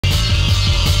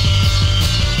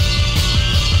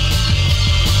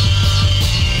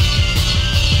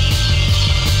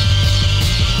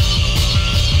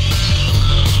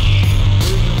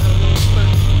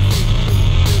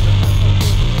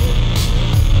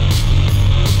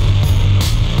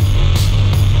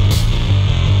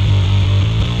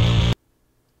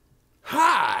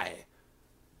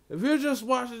just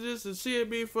watching this and seeing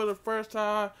me for the first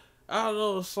time, I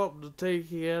know it's something to take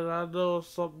in. I know it's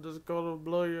something that's gonna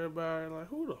blow your mind. Like,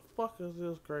 who the fuck is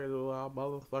this crazy wild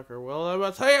motherfucker? Well, I'm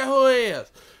gonna tell you who he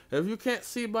is. If you can't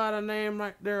see by the name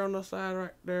right there on the side,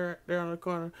 right there on the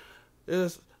corner,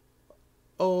 it's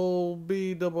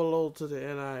O-B-O-O to the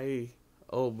N-I-E.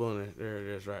 Old Boonie. There it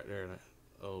is right there.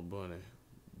 Old Boonie.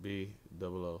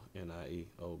 B-O-O-N-I-E.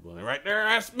 Old Boonie. Right there.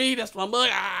 That's me. That's my mug.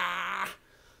 Ah!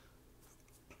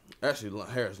 Actually,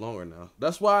 hair is longer now.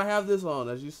 That's why I have this on.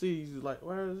 As you see, he's like,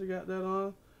 where has he got that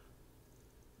on?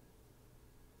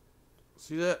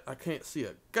 See that? I can't see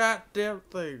a goddamn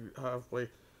thing halfway.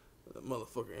 That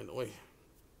motherfucker in the way.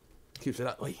 Keeps it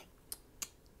out the way.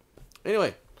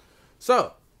 Anyway,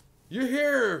 so you're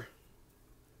here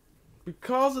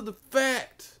because of the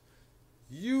fact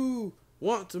you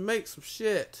want to make some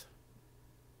shit.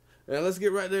 And let's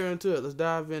get right there into it. Let's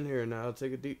dive in here now.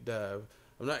 Take a deep dive.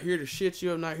 I'm not here to shit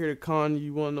you. I'm not here to con you.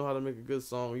 You want to know how to make a good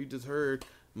song. You just heard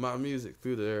my music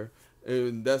through there.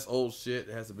 And that's old shit.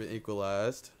 It hasn't been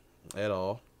equalized at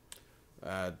all.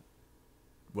 I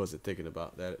wasn't thinking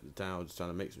about that at the time. I was just trying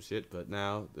to make some shit. But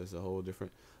now there's a whole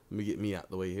different. Let me get me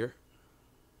out the way here.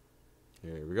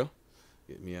 Here we go.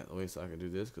 Get me out the way so I can do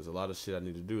this. Because a lot of shit I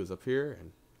need to do is up here.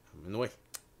 And I'm in the way.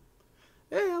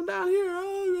 Hey, I'm down here.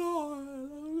 Oh, God.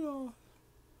 Oh, God.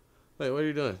 Wait, what are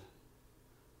you doing?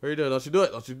 What are you doing? Don't you do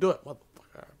it. Don't you do it.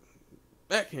 Motherfucker.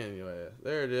 Backhand your ass.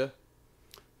 There it is.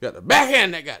 You got the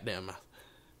backhand that goddamn mouth.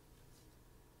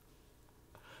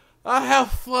 I have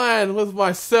fun with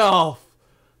myself.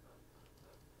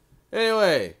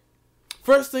 Anyway.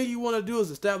 First thing you want to do is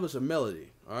establish a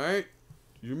melody. Alright?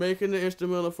 You're making the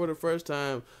instrumental for the first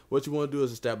time. What you want to do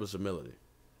is establish a melody.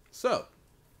 So.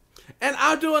 And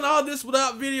I'm doing all this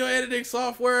without video editing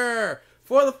software.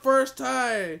 For the first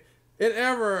time. And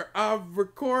ever, I'm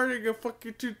recording a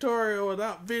fucking tutorial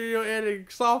without video editing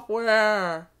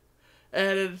software.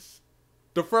 And it's,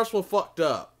 the first one fucked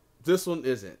up. This one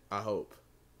isn't, I hope.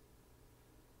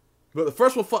 But the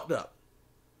first one fucked up.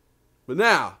 But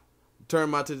now, turn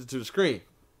my attention to the screen.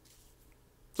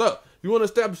 So, you want to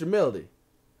establish a melody.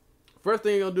 First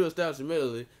thing you're going to do to establish a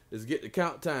melody is get the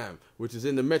count time, which is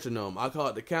in the metronome. I call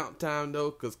it the count time though,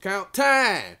 because count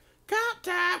time. Count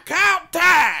time, count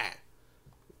time.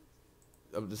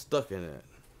 I'm just stuck in that.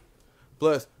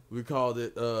 Plus, we called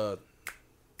it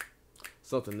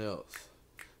something else.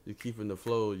 You're keeping the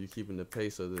flow, you're keeping the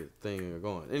pace of the thing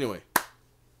going. Anyway,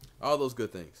 all those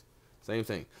good things. Same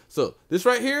thing. So, this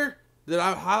right here that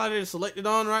I've highlighted and selected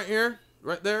on right here,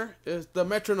 right there, is the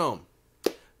metronome.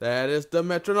 That is the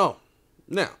metronome.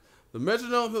 Now, the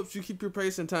metronome helps you keep your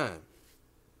pace and time.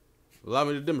 Allow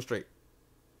me to demonstrate.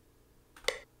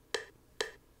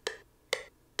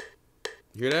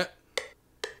 You hear that?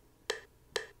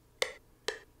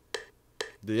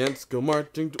 The ants go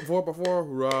marching 4x4,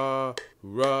 hurrah,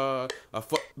 hurrah. I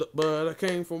fucked up, but I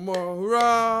came for more,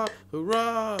 hurrah,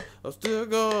 hurrah. I'm still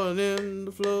going in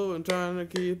the flow and trying to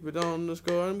keep it on the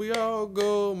score. And we all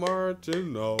go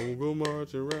marching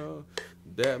around.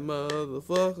 That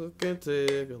motherfucker can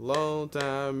take a long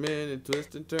time, and it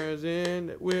twists and turns in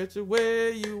which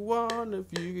way you want.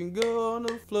 If you can go on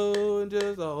the flow and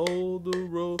just hold the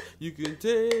road, you can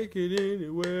take it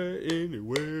anywhere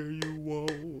you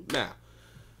want. Now,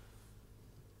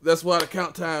 that's why the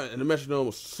count time and the metronome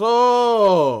was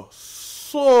so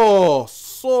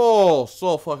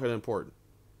fucking important.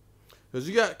 Because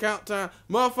you got count time.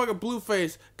 Motherfucker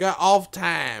Blueface got off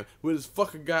time with his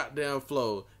fucking goddamn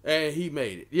flow. And he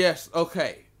made it. Yes,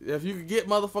 okay. If you can get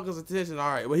motherfuckers' attention,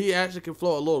 alright. But he actually can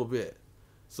flow a little bit.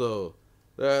 So,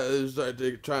 it was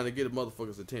like trying to get a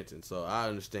motherfucker's attention. So, I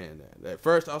understand that. At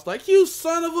first, I was like, you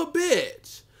son of a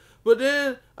bitch. But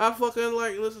then, I fucking,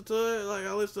 like, listened to it. Like,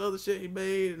 I listened to other shit he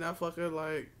made. And I fucking,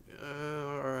 like,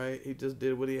 alright. He just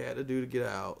did what he had to do to get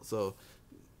out. So,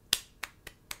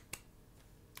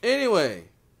 anyway.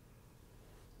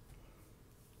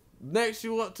 Next,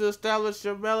 you want to establish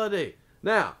your melody.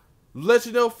 Now, let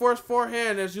you know first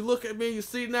forehand, as you look at me, you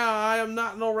see now, I am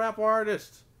not no rap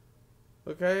artist.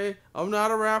 Okay? I'm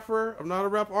not a rapper. I'm not a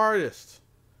rap artist.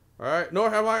 Alright? Nor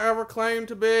have I ever claimed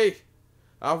to be.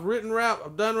 I've written rap.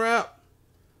 I've done rap.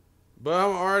 But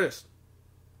I'm an artist.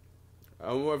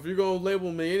 If you're going to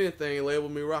label me anything, label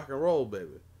me rock and roll,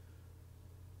 baby.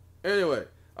 Anyway,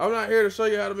 I'm not here to show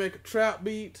you how to make a trap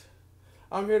beat.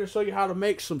 I'm here to show you how to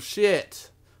make some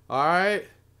shit. Alright?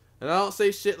 And I don't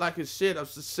say shit like it's shit. I'm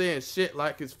just saying shit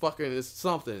like it's fucking, it's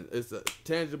something. It's a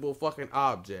tangible fucking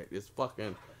object. It's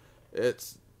fucking,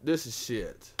 this is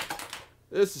shit.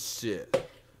 This is shit.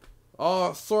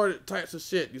 All sorted types of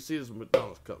shit. You see this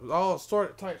McDonald's cup. There's all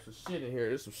sorted types of shit in here.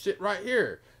 There's some shit right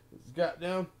here. It's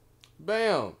goddamn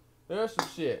Bam. There's some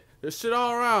shit. There's shit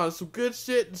all around. There's some good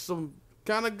shit and some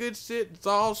kind of good shit. It's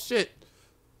all shit.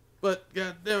 But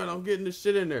god damn it, I'm getting this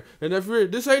shit in there. And if you're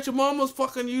this ain't your mama's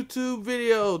fucking YouTube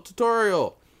video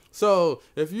tutorial. So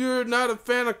if you're not a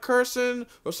fan of cursing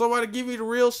or somebody give you the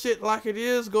real shit like it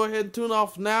is, go ahead and tune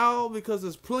off now because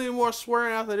there's plenty more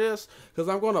swearing after this. Because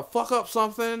I'm gonna fuck up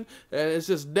something and it's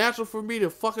just natural for me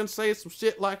to fucking say some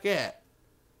shit like that.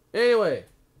 Anyway.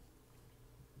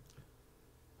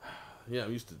 Yeah,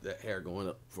 I'm used to that hair going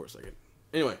up for a second.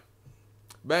 Anyway.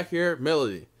 Back here,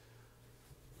 melody.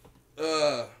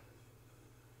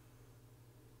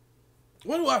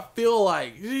 What do I feel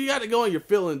like? You got to go in your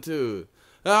feeling too.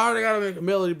 I already got to make a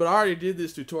melody, but I already did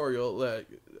this tutorial. Like,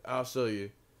 I'll show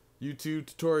you. YouTube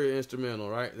tutorial instrumental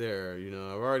right there. You know,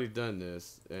 I've already done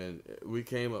this, and we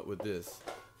came up with this.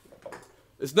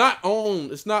 It's not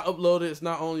uploaded. It's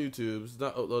not on YouTube. It's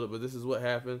not uploaded, but this is what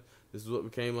happened. This is what we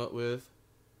came up with.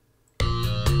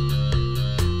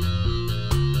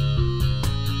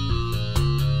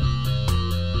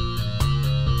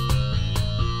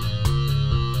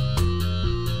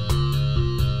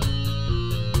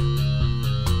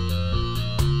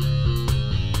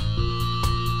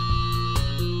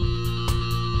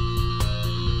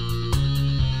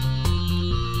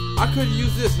 I could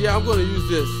use this. Yeah, I'm going to use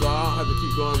this. So I don't have to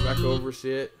keep going back over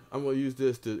shit. I'm going to use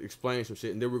this to explain some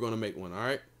shit. And then we're going to make one. All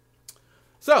right.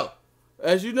 So,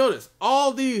 as you notice,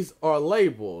 all these are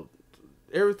labeled.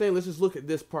 Everything. Let's just look at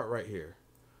this part right here.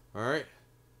 All right.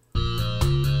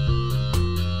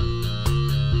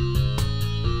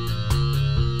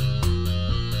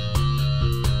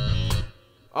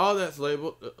 All that's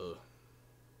labeled.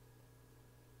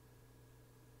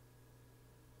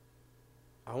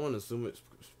 I want to assume it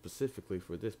specifically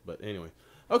for this, but anyway.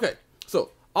 Okay,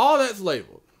 so all that's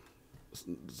labeled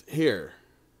here.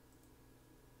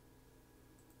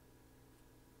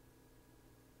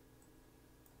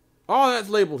 All that's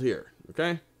labeled here,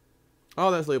 okay?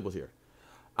 All that's labeled here.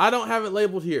 I don't have it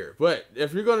labeled here, but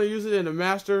if you're going to use it in a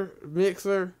master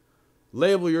mixer,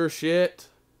 label your shit.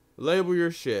 Label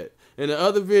your shit. In the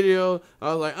other video,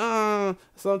 I was like,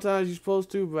 sometimes you're supposed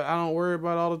to, but I don't worry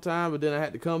about it all the time. But then I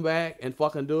had to come back and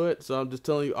fucking do it. So I'm just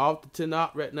telling you off the 10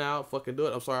 up right now, fucking do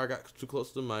it. I'm sorry I got too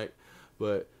close to the mic,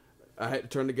 but I had to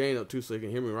turn the gain up too so you can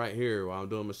hear me right here while I'm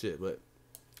doing my shit. But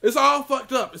it's all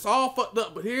fucked up. It's all fucked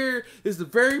up. But here is the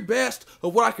very best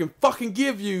of what I can fucking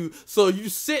give you. So you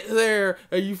sit there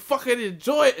and you fucking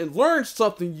enjoy it and learn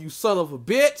something, you son of a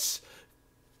bitch.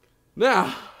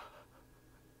 Now,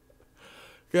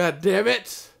 god damn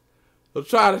it. I'm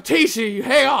trying to teach you.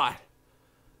 Hang on.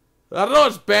 I know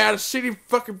it's bad. It's shitty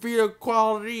fucking video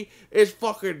quality. It's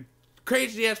fucking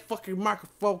crazy ass fucking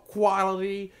microphone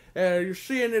quality. And you're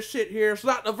seeing this shit here. It's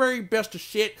not the very best of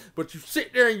shit. But you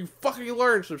sit there and you fucking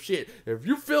learn some shit. If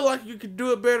you feel like you can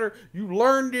do it better, you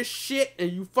learn this shit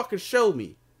and you fucking show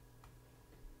me.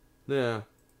 Now,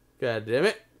 god damn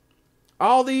it.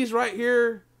 All these right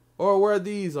here are where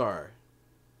these are.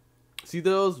 See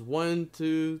those? 1,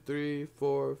 2, 3,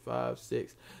 4, 5,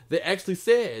 6. They actually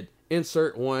said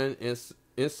insert 1,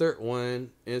 insert 1,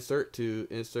 insert 2,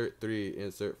 insert 3,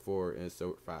 insert 4,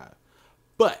 insert 5.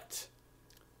 But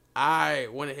I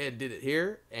went ahead and did it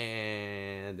here,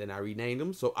 and then I renamed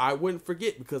them so I wouldn't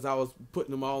forget because I was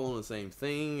putting them all on the same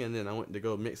thing, and then I went to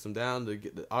go mix them down to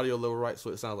get the audio level right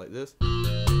so it sounds like this.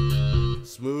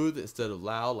 Smooth instead of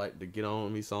loud, like the Get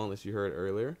On Me song that you heard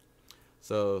earlier.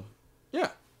 So, yeah.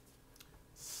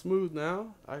 Smooth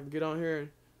now. I can get on here and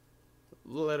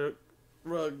let a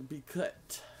rug be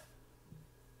cut.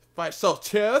 Fight so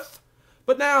chest.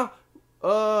 But now,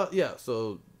 yeah,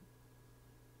 so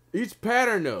each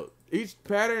pattern note, each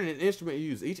pattern and instrument you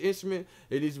use, each instrument,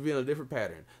 it needs to be on a different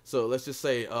pattern. So let's just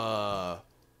say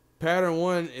pattern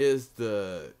 1 is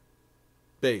the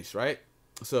bass, right?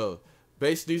 So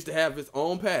bass needs to have its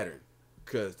own pattern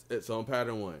because it's on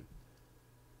pattern 1.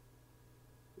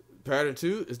 Pattern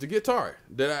 2 is the guitar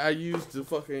that I use to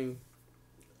fucking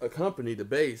accompany the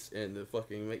bass and to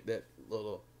fucking make that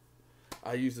little.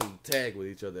 I use them to tag with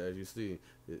each other, as you see.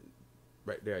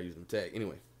 Right there, I use them to tag.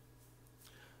 Anyway,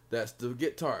 that's the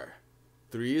guitar.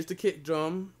 3 is the kick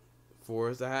drum. 4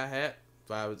 is the hi-hat.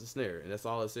 5 is the snare. And that's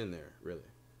all that's in there, really.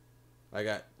 I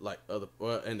got like other,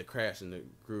 and the crash and the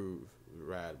groove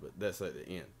ride, but that's at the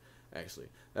end, actually.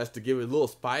 That's to give it a little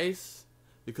spice.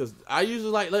 Because I usually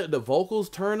like let the vocals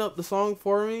turn up the song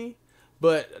for me.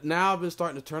 But now I've been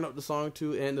starting to turn up the song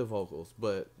too and the vocals.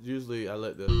 But usually I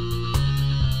let the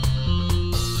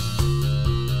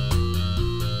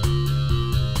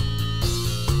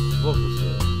vocals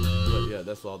do. But yeah,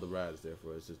 that's all the ride is there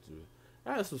for. It's just to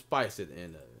add some spice at the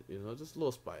end of it. You know, just a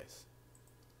little spice.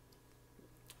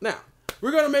 Now,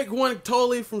 we're going to make one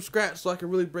totally from scratch so I can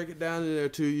really break it down in there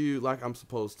to you like I'm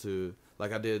supposed to,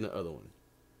 like I did in the other one.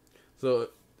 So,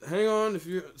 hang on. If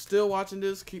you're still watching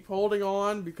this, keep holding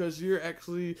on because you're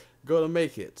actually going to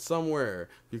make it somewhere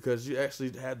because you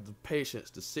actually had the patience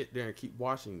to sit there and keep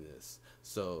watching this.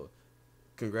 So,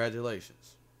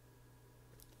 congratulations.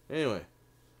 Anyway,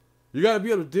 you got to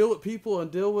be able to deal with people and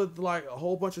deal with like a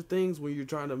whole bunch of things when you're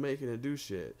trying to make it and do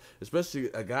shit. Especially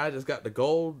a guy that's got the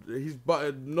gold. He's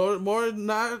more than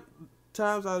 9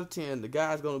 times out of 10, the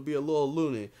guy's going to be a little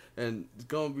loony and it's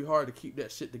going to be hard to keep that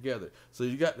shit together. So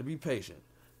you got to be patient.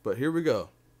 But here we go.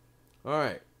 All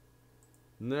right.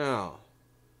 Now,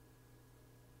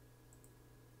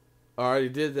 I already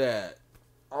did that.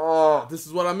 Oh, this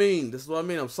is what I mean. This is what I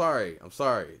mean. I'm sorry.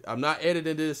 I'm not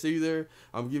editing this either.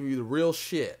 I'm giving you the real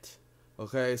shit.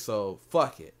 Okay, so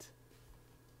fuck it.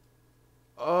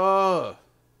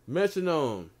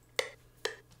 Metronome.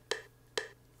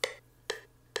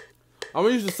 I'm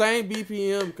gonna use the same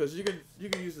BPM because you can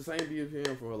use the same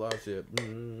BPM for a lot of shit.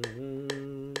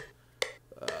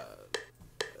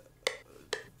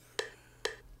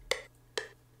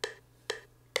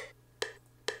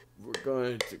 We're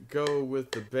going to go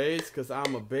with the bass because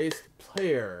I'm a bass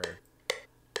player.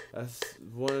 That's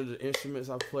one of the instruments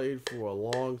I've played for a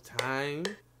long time.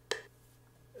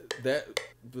 That,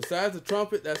 besides the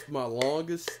trumpet, that's my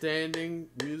longest standing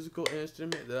musical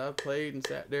instrument that I've played and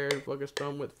sat there and fucking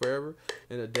strummed with forever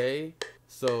in a day.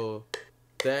 So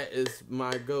that is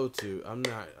my go-to. I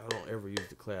don't ever use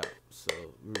the clap. So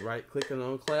we're right clicking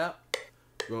on clap.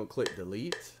 We're gonna click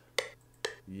delete.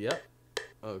 Yep.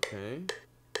 Okay.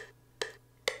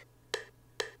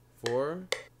 4,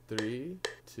 3,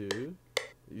 2.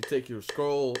 You take your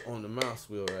scroll on the mouse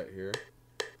wheel right here.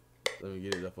 Let me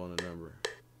get it up on the number.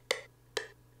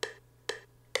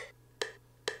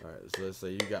 Alright, so let's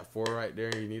say you got 4 right there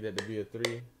and you need that to be a 3.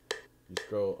 You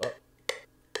scroll up.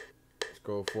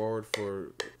 Scroll forward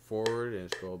for forward and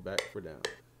scroll back for down.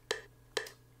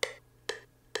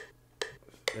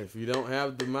 If you don't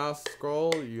have the mouse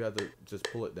scroll, you have to just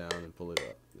pull it down and pull it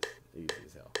up. It's easy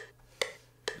as hell.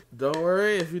 Don't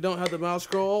worry, if you don't have the mouse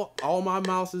scroll, all my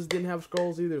mouses didn't have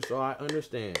scrolls either, so I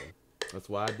understand. That's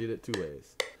why I did it 2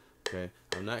 ways. Okay?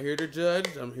 I'm not here to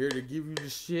judge. I'm here to give you the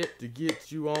shit to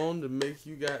get you on, to make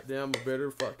you goddamn a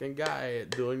better fucking guy at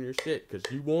doing your shit. Because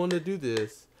you want to do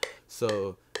this.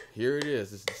 So, here it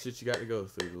is. This is the shit you got to go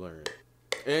through to learn.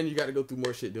 And you got to go through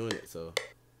more shit doing it, so.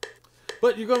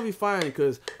 But you're going to be fine,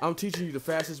 because I'm teaching you the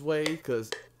fastest way,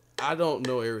 because I don't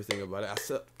know everything about it. I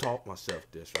taught myself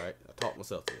this, right? I taught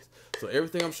myself this. So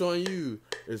everything I'm showing you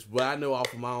is what I know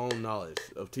off of my own knowledge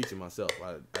of teaching myself.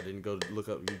 I didn't go to look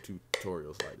up YouTube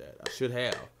tutorials like that. I should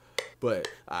have. But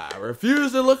I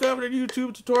refuse to look up a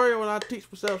YouTube tutorial when I teach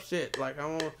myself shit. Like,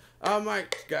 I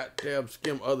might goddamn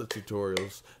skim other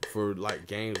tutorials for, like,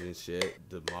 games and shit,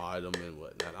 to mod them and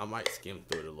whatnot. I might skim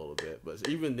through it a little bit. But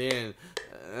even then,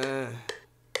 I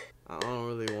don't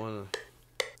really want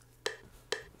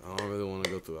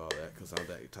to go through all that because I'm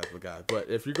that type of guy.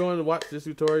 But if you're going to watch this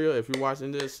tutorial, if you're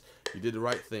watching this, you did the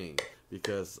right thing.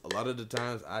 Because a lot of the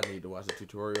times I need to watch the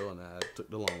tutorial and I took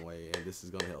the long way, and this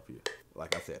is going to help you,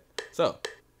 like I said. So,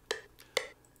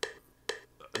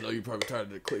 I know you're probably tired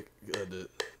of the click, the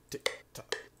tick,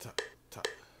 tock, tock, tock.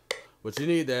 But you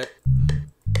need that.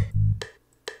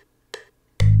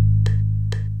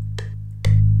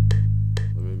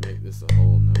 Let me make this a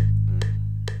whole note.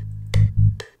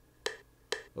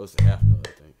 Oh, it's a half note,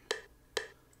 I think.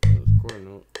 So it's a quarter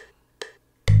note.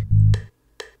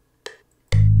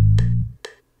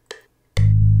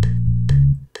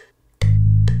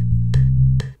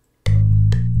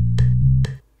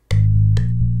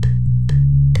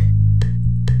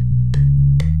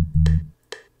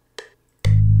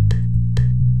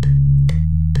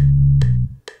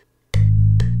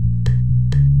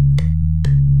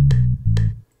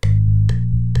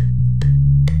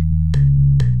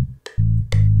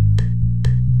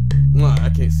 I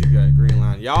can't see that green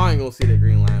line. Y'all ain't gonna see that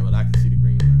green line, but I can see the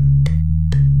green line.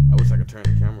 I wish I could turn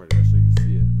the camera there so you can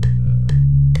see it,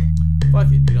 but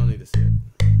fuck it, you don't need to see it.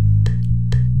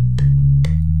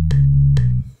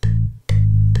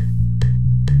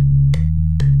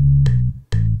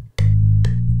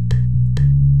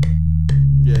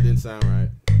 Yeah, it didn't sound right.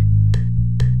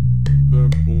 Boom,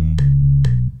 boom.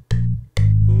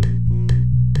 Boom, boom,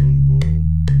 boom,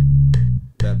 boom.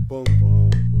 That boom, boom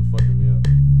was fucking me up.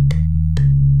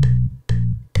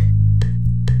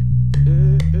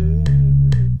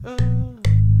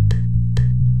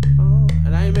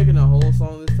 And I ain't making a whole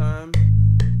song this time.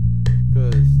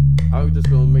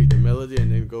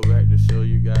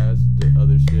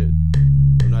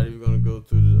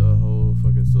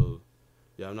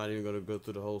 I'm not even gonna go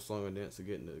through the whole song and dance of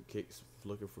getting the kicks,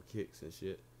 looking for kicks and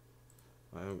shit.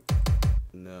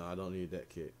 No, I don't need that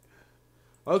kick.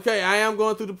 Okay, I am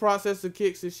going through the process of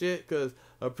kicks and shit because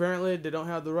apparently they don't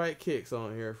have the right kicks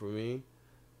on here for me.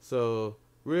 So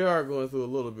we are going through a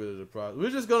little bit of the process.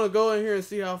 We're just gonna go in here and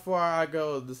see how far I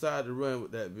go. Decide to run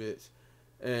with that bitch,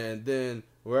 and then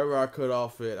wherever I cut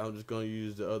off it, I'm just gonna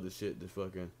use the other shit to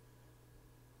fucking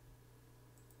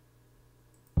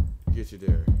get you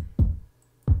there.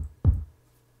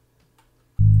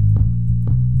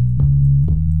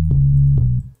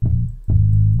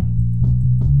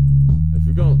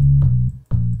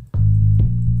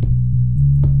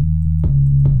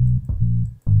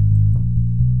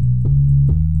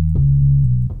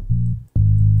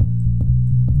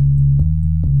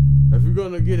 If you're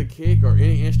gonna get a kick or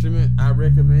any instrument, I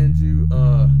recommend you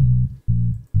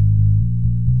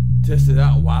test it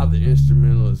out while the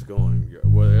instrumental is going.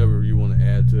 Whatever you want to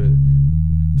add to it,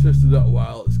 test it out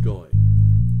while it's going.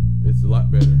 It's a lot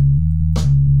better.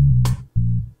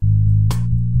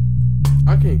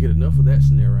 I can't get enough of that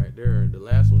snare right there. The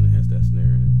last one that has that snare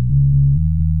in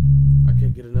it. I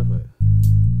can't get enough of it.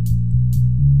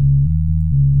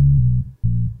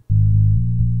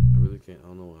 I really can't. I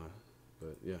don't know why.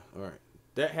 But yeah, alright.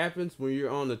 That happens when you're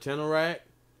on the channel rack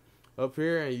up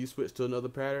here and you switch to another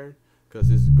pattern because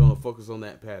it's going to focus on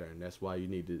that pattern. That's why you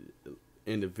need to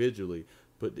individually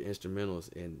put the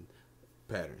instrumentals in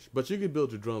patterns. But you can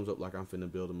build your drums up like I'm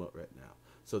finna build them up right now.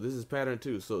 So this is pattern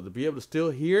 2. So to be able to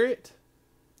still hear it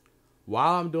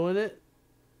while I'm doing it,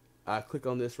 I click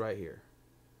on this right here.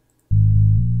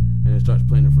 And it starts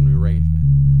playing it from the arrangement.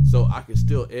 So I can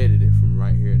still edit it from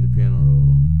right here in the piano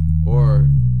roll or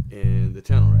in the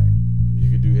channel rack. You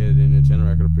can do editing in the channel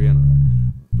rack or the piano rack.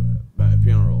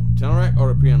 Piano roll. Channel rack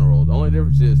or the piano roll. The only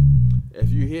difference is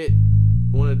if you hit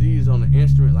one of these on the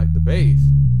instrument like the bass,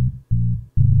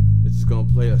 it's just going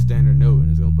to play a standard note,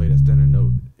 and it's going to play that standard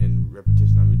note in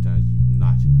repetition how many times you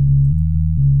notch it.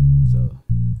 So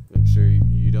make sure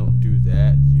you don't do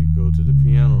that. You go to the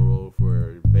piano roll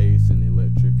for bass and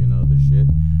electric and other shit,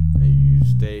 and you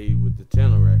stay with the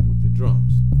channel rack with the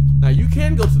drums. Now you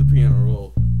can go to the piano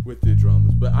roll with the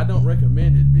drums, but I don't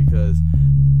recommend it because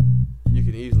you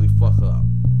can easily fuck up.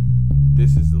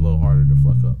 This is a little harder to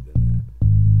fuck up than that.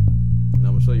 And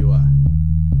I'm gonna show you why.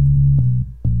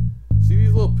 See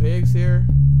these little pegs here?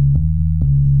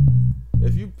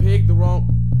 If you peg the wrong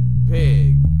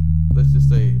peg, let's just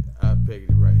say I pegged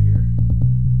it right here.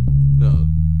 No,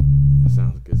 that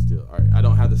sounds good still. Alright, I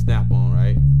don't have the snap on,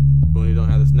 right? Boonie don't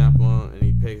have the snap on and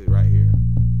he pegs it right here.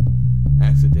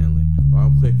 Accidentally. Or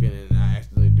I'm clicking and I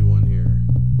accidentally do one here.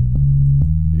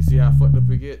 You see how fucked up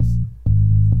it gets?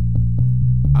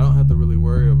 I don't have to really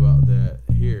worry about that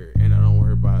here, and I don't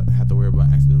have to worry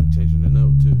about accidentally changing the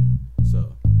note too.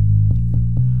 So,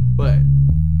 but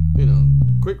you know,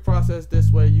 quick process this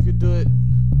way. You could do it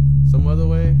some other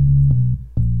way,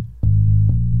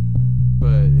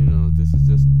 but you know, this is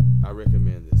just I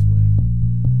recommend this way.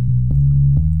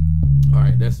 All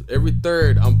right, that's every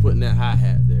third. I'm putting that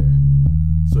hi-hat there.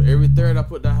 So every third I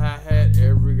put the hi-hat.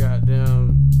 Every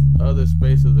goddamn other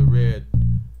space of the red.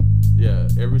 Yeah,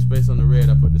 every space on the red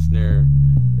I put the snare.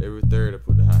 Every third I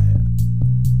put the hi-hat.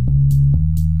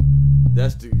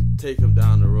 That's to take them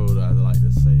down the road, I like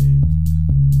to say.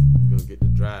 You're gonna get the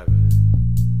driving.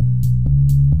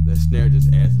 That snare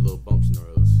just adds little bumps in the roads.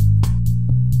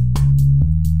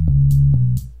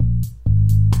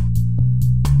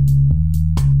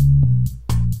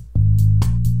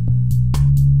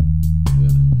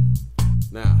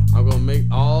 Now, I'm going to make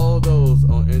all those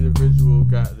on individual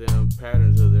goddamn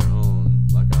patterns of their own,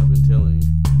 like I've been telling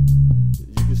you.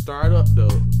 You can start up,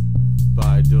 though,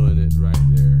 by doing it right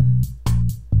there.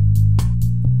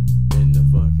 In the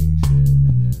fucking shit,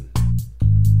 and then...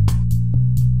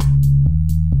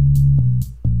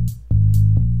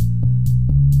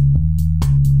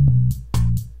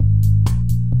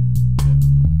 Yeah.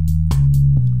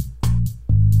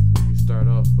 You can start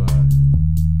off by...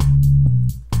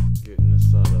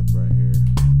 up right here,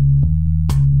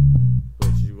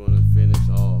 but you want to finish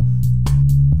off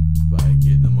by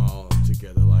getting them all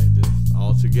together like this.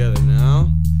 All together now.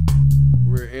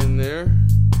 We're in there.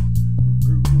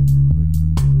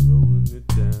 Rolling it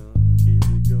down. Keep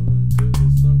it going till the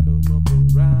sun come up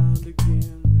around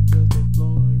again. We just a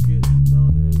flow and getting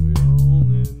on it. We're on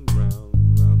and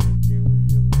round again. We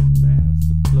on the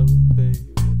master flow, baby.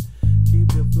 Keep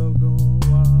the flow going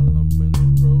while I'm in the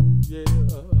road, yeah.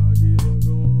 I keep it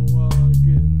going while I'm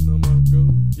getting on my go,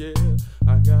 yeah.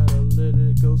 I gotta let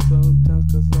it go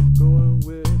sometimes cause I'm going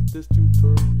with this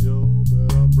tutorial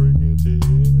that I'm bringing to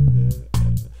you.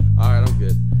 Alright, I'm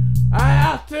good. I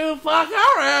have to fuck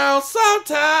around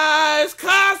sometimes,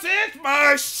 cause it's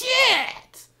my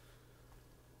shit.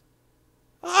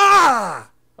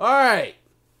 Alright.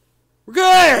 We're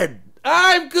good.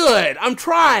 I'm good. I'm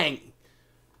trying.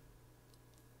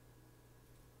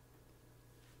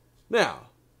 Now,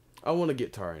 I want a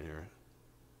guitar in here.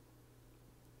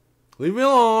 Leave me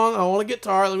alone. I want a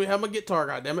guitar. Let me have my guitar,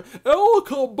 goddammit. Oh,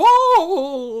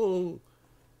 kaboom!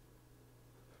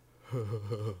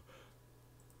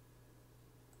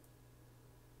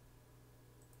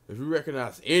 If you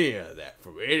recognize any of that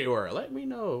from anywhere, let me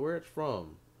know where it's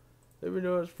from. Let me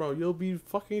know where it's from. You'll be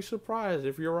fucking surprised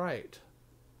if you're right.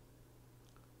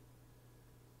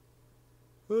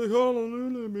 They call him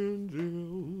Luna Man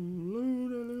Jim.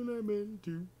 Luna Man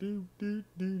do.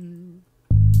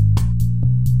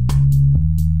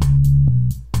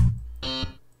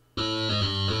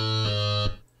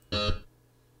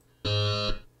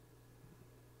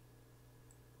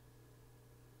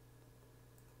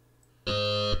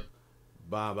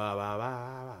 Ba ba ba ba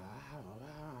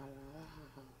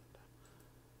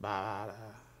ba ba.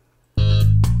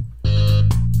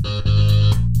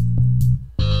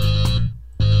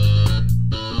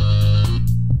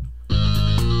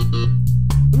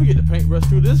 Let me get the paintbrush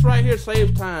through. This right here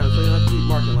saves time, so you don't have to keep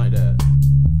marking like that.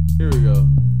 Here we go.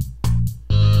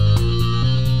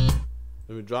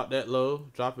 Let me drop that low.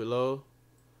 Drop it low.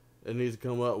 It needs to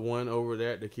come up one over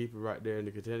that to keep it right there in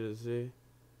the contingency.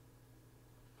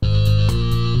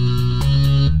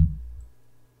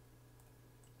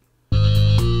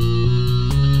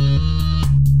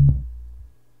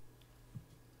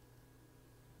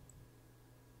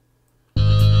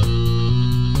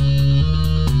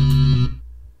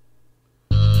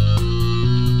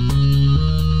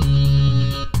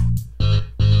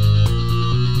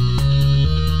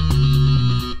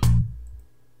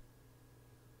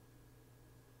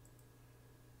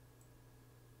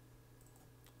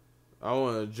 I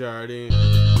want a Jardine.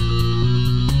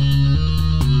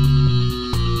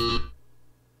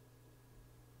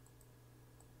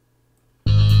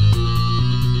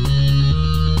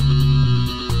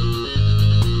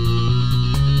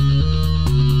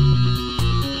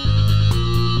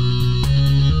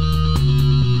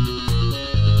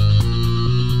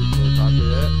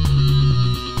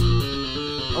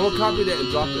 I'm gonna copy that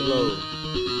and drop it low.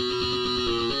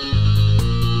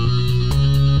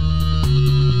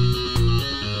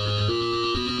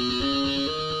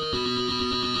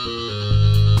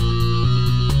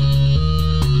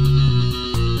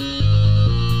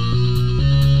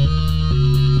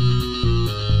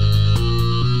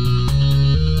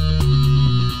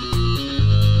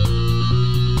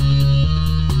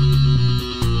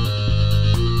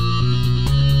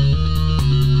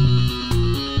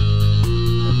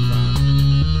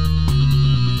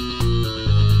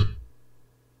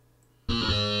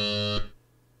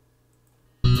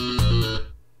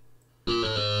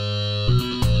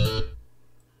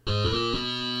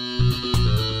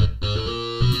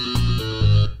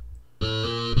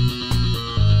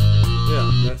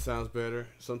 Sounds better.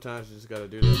 Sometimes you just gotta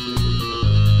do that.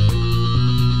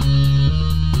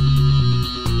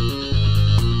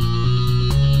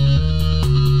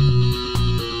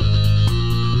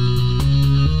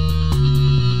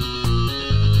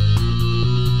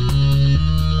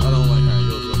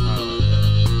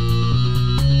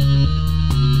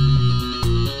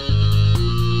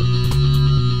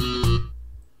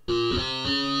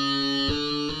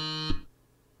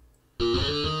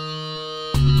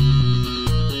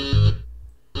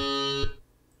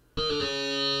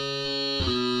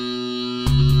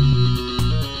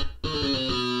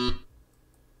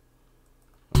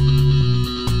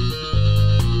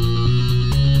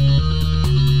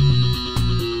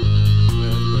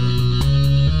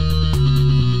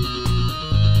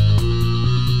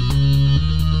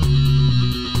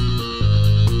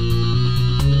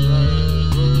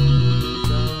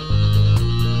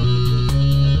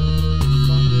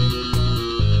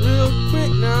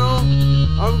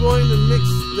 I'm going to mix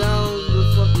down the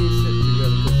fucking shit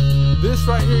together. Cause this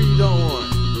right here you don't want.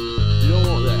 You don't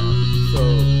want that. So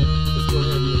let's go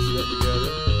ahead and mix that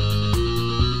together.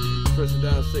 Press it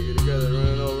down, stick it together, run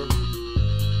it over.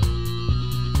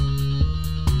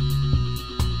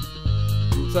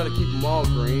 I'm trying to keep them all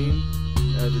green.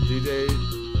 As the DJ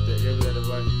that gave me that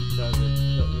advice tried to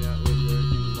help me out with there,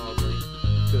 keep them all green.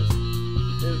 Because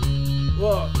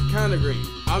well, kind of green.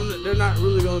 They're not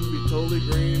really going to be totally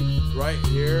green right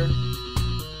here.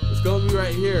 It's going to be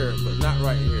right here, but not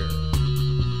right here.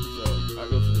 So I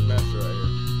go to the master right here.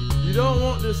 You don't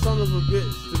want this son of a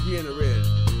bitch to be in the red.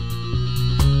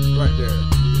 Right there.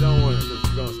 You don't want it because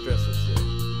you're going to stress this shit.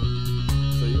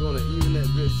 So you want to even that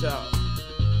bitch out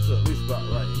So at least about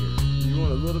right here. You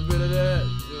want a little bit of that,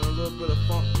 you want a little bit of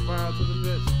funk fire to the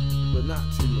bitch, but not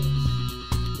too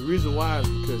much. The reason why is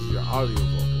because your audio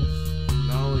vocals.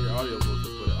 Not only your audio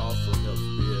vocals, but it also helps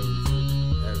be able to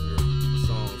have your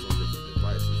songs on different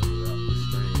devices without the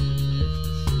strain and the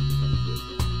extra shit that comes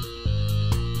with it.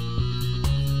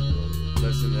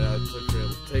 Lesson that I took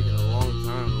it taking a long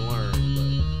time to learn,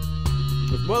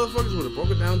 but if motherfuckers would have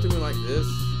broke it down to me like this,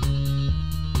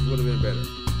 it would have been better.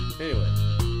 Anyway.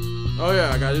 Oh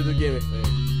yeah, I gotta do the gimmick thing.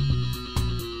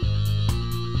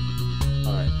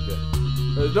 Alright, good.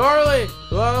 Because normally,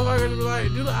 the motherfuckers be like,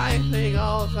 do the eye thing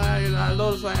all the time. You know, I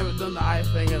noticed I haven't done the eye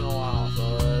thing in a while,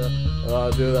 so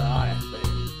I'll do the eye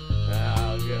thing.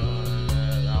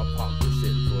 I'll pop the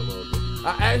shit for a little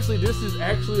bit. This is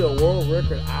actually a world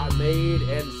record I made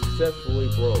and successfully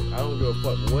broke. I don't give a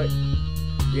fuck what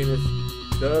Guinness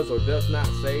does or does not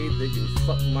say. They can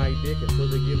suck my dick until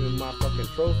they give me my fucking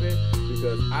trophy,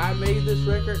 because I made this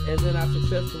record and then I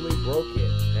successfully broke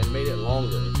it and made it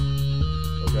longer.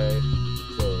 Okay,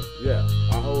 so yeah,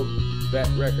 I hold that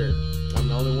record. I'm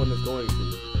the only one that's going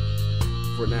to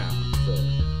for now. So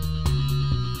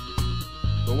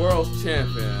the world's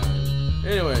champion.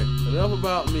 Anyway, enough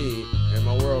about me and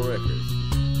my world records.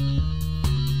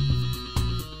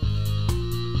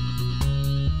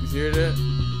 You hear that?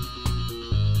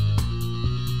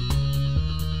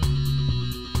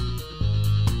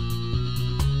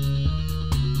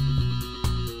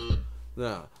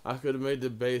 Now, I could have made the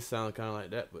bass sound kind of like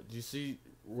that, but you see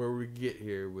where we get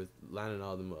here with lining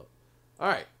all them up.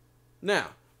 Alright,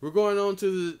 now, we're going on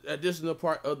to the additional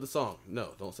part of the song.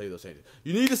 No, don't save those changes.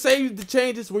 You need to save the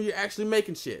changes when you're actually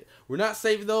making shit. We're not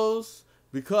saving those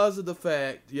because of the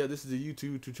fact, yeah, this is a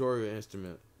YouTube tutorial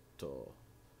instrumental.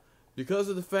 Because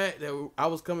of the fact that I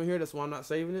was coming here, that's why I'm not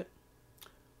saving it.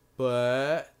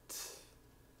 But,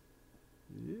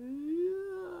 yeah.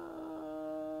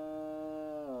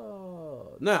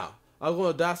 Now, I'm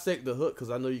going to dissect the hook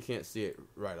because I know you can't see it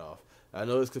right off. I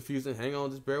know it's confusing. Hang on,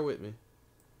 just bear with me.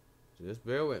 Just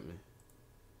bear with me.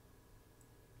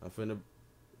 I'm finna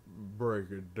break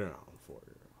it down for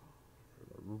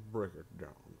you. Break it down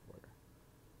for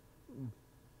you.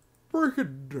 Break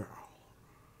it down.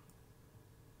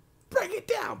 Break it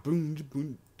down. Boom,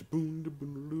 boom, boom,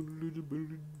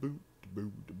 boom.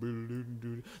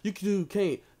 You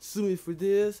can't sue me for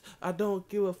this. I don't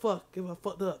give a fuck if I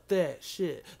fucked up that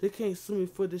shit. They can't sue me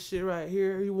for this shit right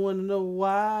here. You want to know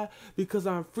why? Because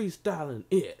I'm freestyling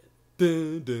it.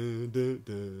 Dun, dun, dun,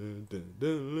 dun, dun,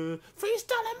 dun.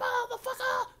 Freestyling,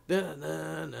 motherfucker. Dun,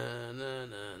 dun, dun, dun,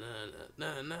 dun,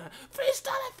 dun, dun.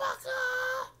 Freestyling,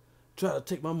 fucker. Try to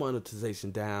take my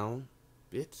monetization down,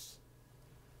 bitch.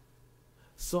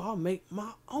 So I'll make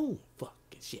my own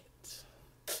fucking shit.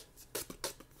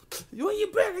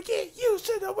 You better get used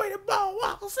to the way the ball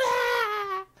walks.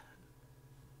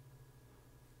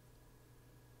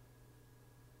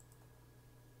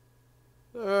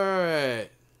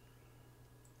 Alright.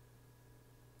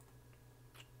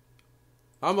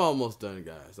 I'm almost done,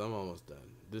 guys. I'm almost done.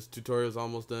 This tutorial's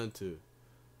almost done, too.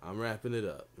 I'm wrapping it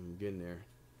up. I'm getting there.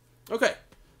 Okay.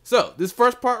 So, this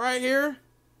first part right here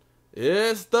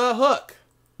is the hook.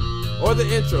 Or the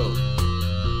intro.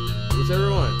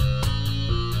 Whichever one.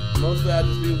 Mostly I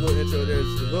just leave a little intro there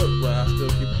as the hook, but I still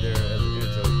keep it there as an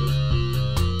intro.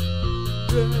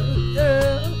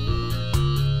 Yeah.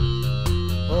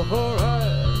 Oh,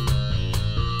 alright.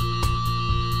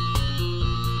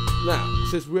 Now,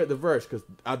 since we're at the verse, because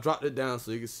I dropped it down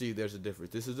so you can see there's a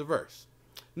difference. This is the verse.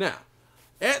 Now,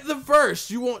 at the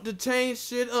verse, you want to change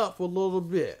shit up a little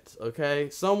bit, okay?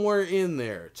 Somewhere in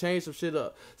there. Change some shit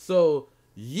up. So,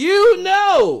 you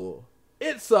know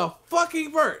it's a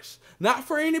fucking verse. Not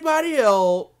for anybody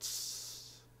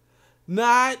else.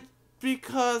 Not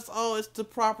because, oh, it's the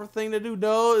proper thing to do.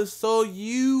 No, it's so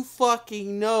you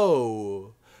fucking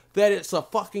know that it's a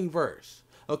fucking verse.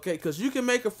 Okay, because you can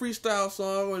make a freestyle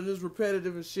song and it's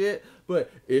repetitive and shit, but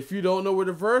if you don't know where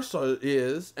the verse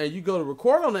is, and you go to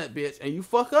record on that bitch, and you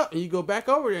fuck up, and you go back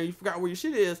over there, and you forgot where your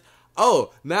shit is,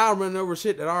 oh, now I'm running over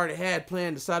shit that I already had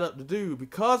planned to set up to do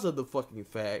because of the fucking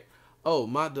fact, oh,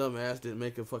 my dumb ass didn't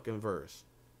make a fucking verse.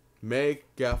 Make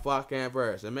a fucking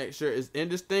verse, and make sure it's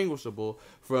indistinguishable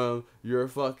from your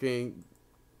fucking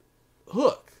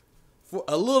hook for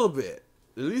a little bit,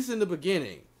 at least in the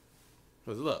beginning.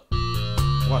 Because look,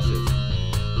 watch this.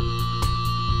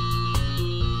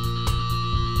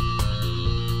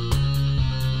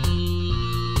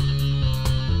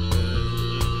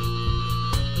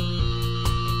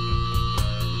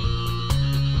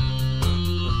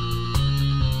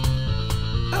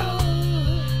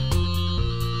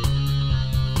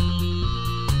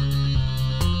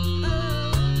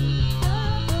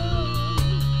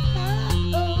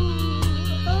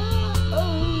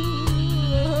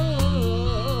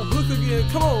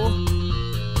 Come on.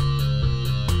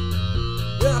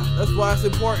 Yeah, that's why it's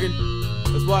important.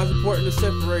 That's why it's important to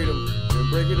separate them and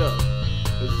break it up.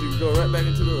 Because you can go right back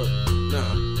into the hook. Now,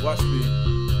 watch me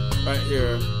right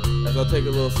here as I take a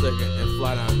little second and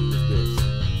fly down in this bitch.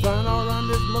 Flying all around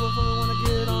this motherfucker, wanna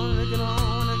get on, wanna get on,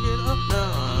 wanna get up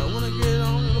now. I wanna get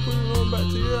on, and I'll put it on back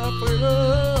to you, I'll put it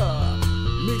up.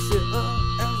 Mix it up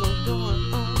as I'm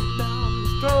going on down the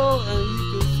stroll, and you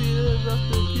can see it just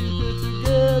to keep it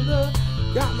together.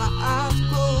 Got my eyes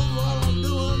closed while I'm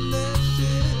doing that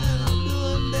shit, and I'm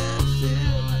doing that shit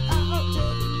without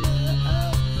taking it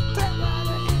up. Turn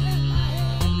right ahead, my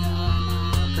head going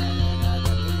on crazy, cause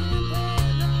I'm being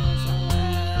paid on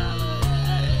somewhere.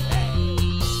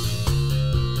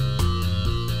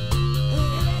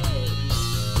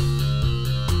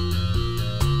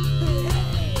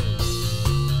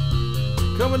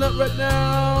 Coming up right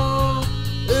now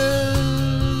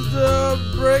is the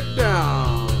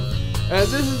breakdown. And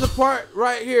this is the part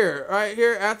right here,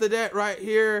 after that, right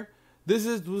here. This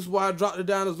is why I dropped it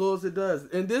down as low as it does.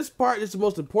 And this part is the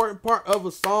most important part of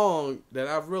a song that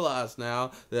I've realized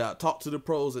now that I talked to the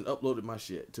pros and uploaded my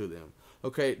shit to them.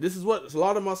 Okay, this is what a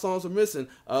lot of my songs are missing,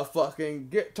 a fucking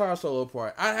guitar solo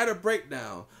part. I had a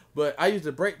breakdown, but I used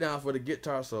a breakdown for the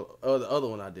guitar solo, the other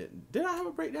one I didn't. Did I have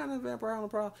a breakdown in Vampire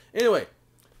Island Pro? Anyway,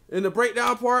 in the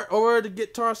breakdown part or the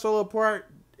guitar solo part,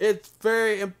 it's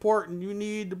very important. You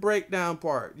need the breakdown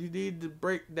part. You need to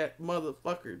break that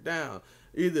motherfucker down.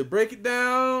 Either break it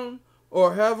down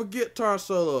or have a guitar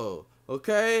solo.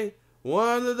 Okay?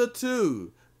 One of the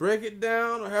two. Break it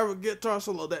down or have a guitar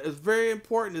solo. That is very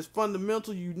important. It's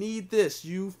fundamental. You need this.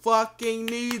 You fucking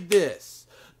need this.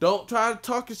 Don't try to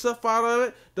talk yourself out of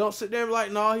it. Don't sit there and be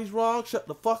like, no, he's wrong. Shut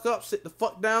the fuck up. Sit the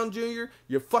fuck down, Junior.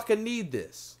 You fucking need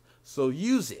this. So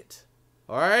use it.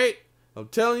 Alright? I'm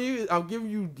telling you, I'm giving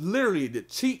you literally the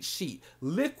cheat sheet.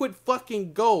 Liquid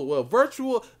fucking gold. Well,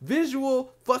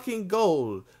 visual fucking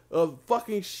gold of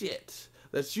fucking shit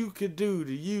that you could do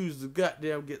to use to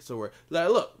goddamn get somewhere. Like,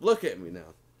 look at me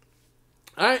now.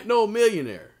 I ain't no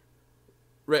millionaire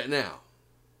right now.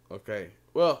 Okay.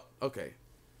 Well, okay.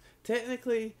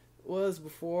 Technically was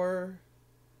before,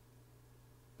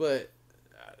 but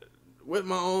with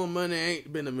my own money, I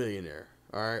ain't been a millionaire.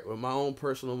 Alright? With my own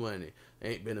personal money, I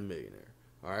ain't been a millionaire.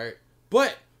 Alright?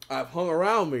 But I've hung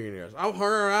around millionaires. I've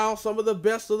hung around some of the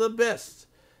best of the best.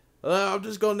 I'm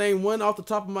just going to name one off the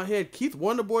top of my head. Keith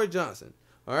Wonderboy Johnson.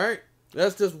 Alright?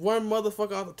 That's just one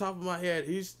motherfucker off the top of my head.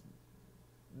 He's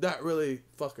not really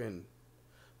fucking...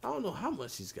 I don't know how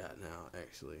much he's got now,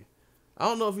 actually. I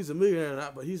don't know if he's a millionaire or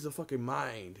not, but he's a fucking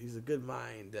mind. He's a good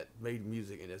mind that made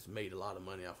music and has made a lot of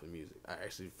money off of music. I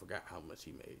actually forgot how much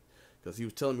he made. Because he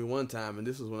was telling me one time, and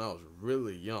this was when I was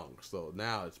really young. So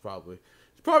now it's probably...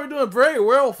 He's probably doing very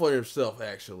well for himself,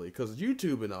 actually. Because of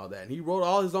YouTube and all that. And he wrote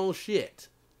all his own shit.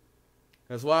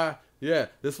 That's why... Yeah,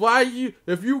 that's why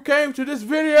if you came to this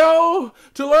video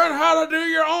to learn how to do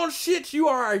your own shit, you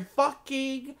are a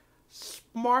fucking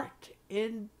smart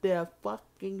in the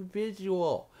fucking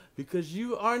visual. Because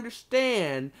you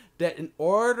understand that in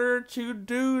order to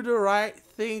do the right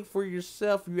thing for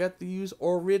yourself, you have to use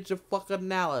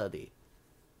originality.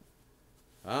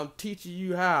 I'm teaching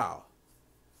you how.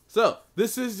 So,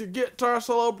 this is your guitar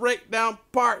solo breakdown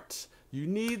part. You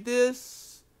need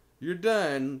this. You're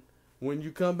done. When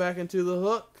you come back into the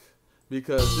hook,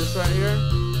 because this right here,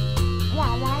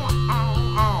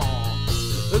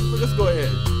 let's go ahead.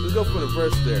 Let's go for the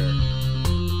verse there.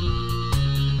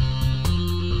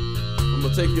 I'm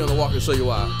gonna take you on a walk and show you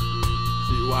why.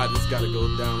 Show you why this gotta go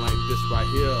down like this right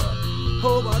here.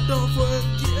 Hope I don't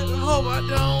forget. Hope I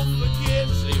don't forget.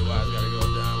 Show you why it's gotta go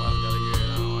down. Why it's gotta get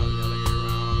on. Why it's gotta get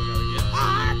around. Why it's gotta get.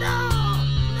 I don't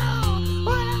know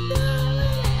what I'm doing.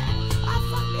 I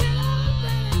fucked it up.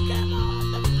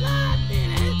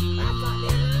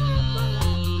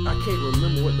 I can't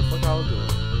remember what the fuck I was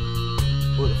doing.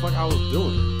 What the fuck I was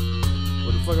doing.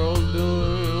 What the fuck I was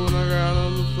doing when I got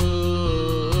on the foot.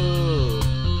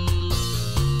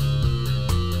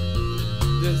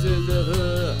 This is the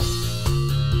hood.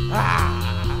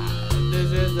 Ah,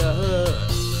 this is the hood.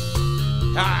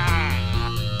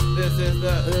 Ah, this is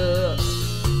the hood.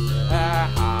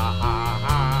 Ah, ha, ha,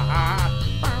 ha, ha.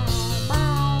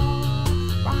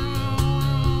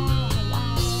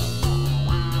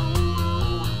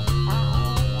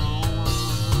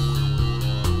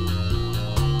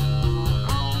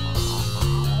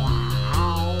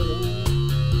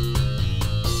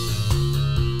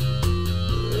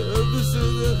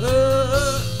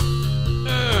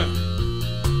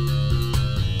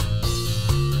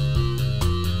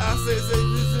 I say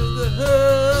this is the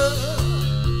hood.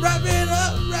 Wrap it up.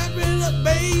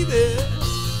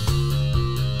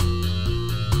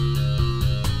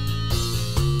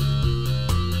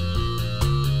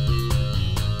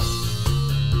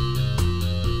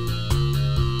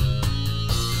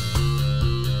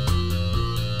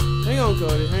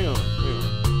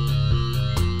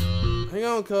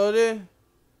 on, Cody?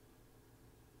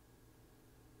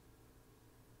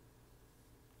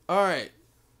 Alright.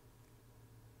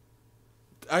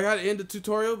 I gotta end the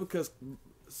tutorial because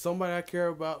somebody I care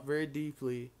about very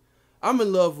deeply. I'm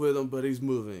in love with him, but he's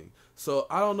moving. So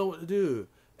I don't know what to do.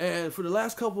 And for the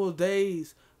last couple of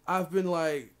days, I've been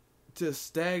like just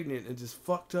stagnant and just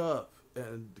fucked up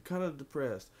and kind of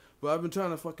depressed. But I've been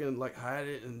trying to fucking like hide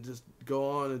it and just go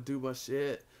on and do my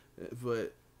shit.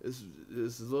 But it's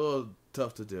a little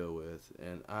tough to deal with.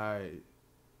 And I'm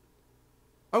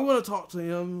gonna talk to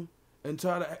him and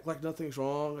try to act like nothing's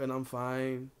wrong and I'm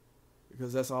fine.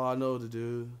 Because that's all I know to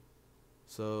do.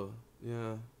 So,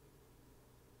 yeah.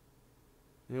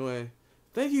 Anyway,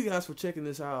 thank you guys for checking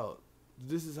this out.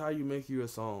 This is how you make you a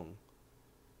song.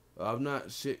 I'm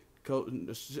not shit coating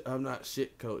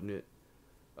it.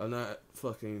 I'm not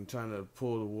fucking trying to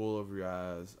pull the wool over your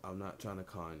eyes. I'm not trying to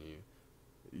con you.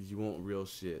 You want real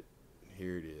shit.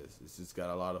 Here it is. It's just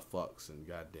got a lot of fucks and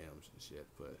goddams and shit.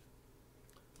 But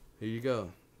here you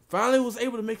go. Finally was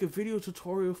able to make a video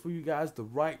tutorial for you guys the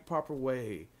right, proper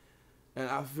way. And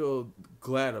I feel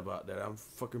glad about that. I'm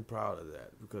fucking proud of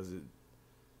that because it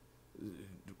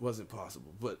wasn't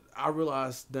possible. But I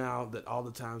realize now that all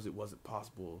the times it wasn't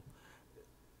possible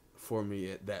for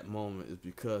me at that moment is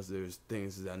because there's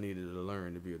things that I needed to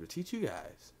learn to be able to teach you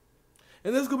guys.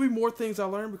 And there's going to be more things I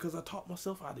learned because I taught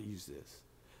myself how to use this.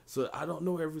 So I don't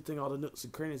know everything, all the nooks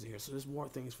and crannies in here. So there's more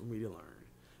things for me to learn.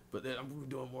 But then I'm going to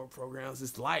be doing more programs.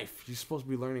 It's life. You're supposed to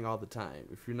be learning all the time.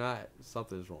 If you're not,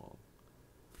 something's wrong.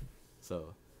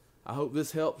 So I hope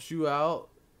this helps you out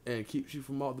and keeps you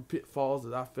from all the pitfalls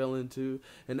that I fell into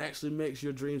and actually makes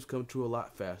your dreams come true a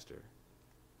lot faster.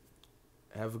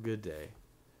 Have a good day.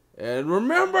 And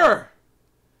remember,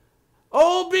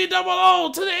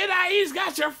 OBOO to the NIE's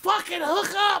got your fucking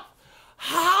hookup.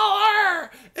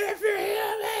 Holler if you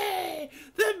hear me.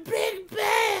 The big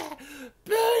bad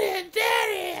Boonie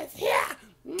Daddy is here.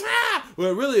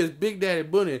 Well, really, it's Big Daddy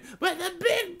Boonie, but